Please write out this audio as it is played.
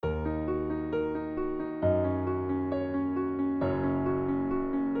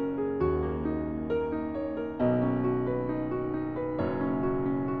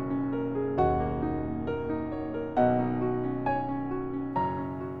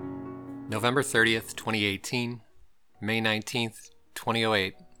November 30th, 2018, May 19th,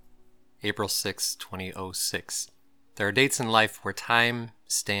 2008, April 6th, 2006. There are dates in life where time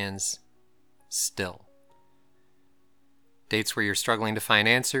stands still. Dates where you're struggling to find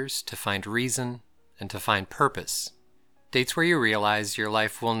answers, to find reason, and to find purpose. Dates where you realize your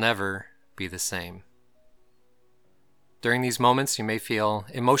life will never be the same. During these moments, you may feel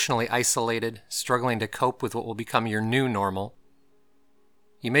emotionally isolated, struggling to cope with what will become your new normal.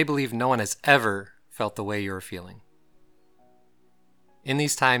 You may believe no one has ever felt the way you're feeling. In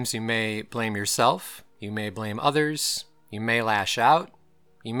these times, you may blame yourself, you may blame others, you may lash out,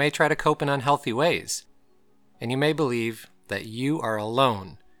 you may try to cope in unhealthy ways, and you may believe that you are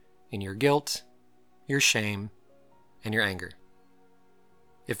alone in your guilt, your shame, and your anger.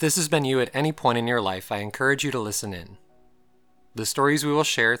 If this has been you at any point in your life, I encourage you to listen in. The stories we will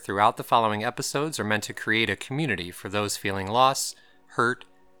share throughout the following episodes are meant to create a community for those feeling loss, hurt,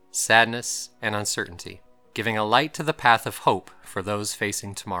 sadness, and uncertainty, giving a light to the path of hope for those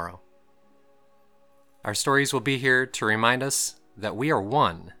facing tomorrow. Our stories will be here to remind us that we are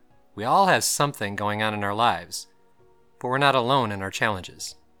one. We all have something going on in our lives, but we're not alone in our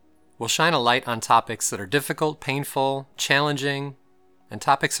challenges. We'll shine a light on topics that are difficult, painful, challenging, and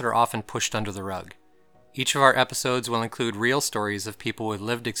topics that are often pushed under the rug. Each of our episodes will include real stories of people with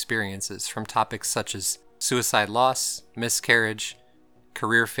lived experiences from topics such as suicide loss, miscarriage,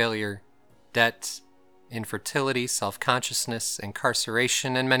 career failure, debt, infertility, self-consciousness,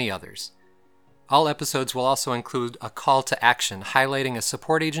 incarceration, and many others. All episodes will also include a call to action highlighting a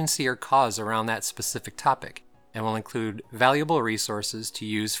support agency or cause around that specific topic, and will include valuable resources to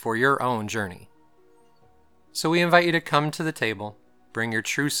use for your own journey. So we invite you to come to the table, bring your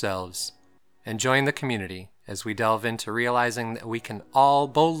true selves, and join the community as we delve into realizing that we can all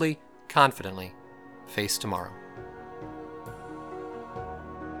boldly, confidently face tomorrow.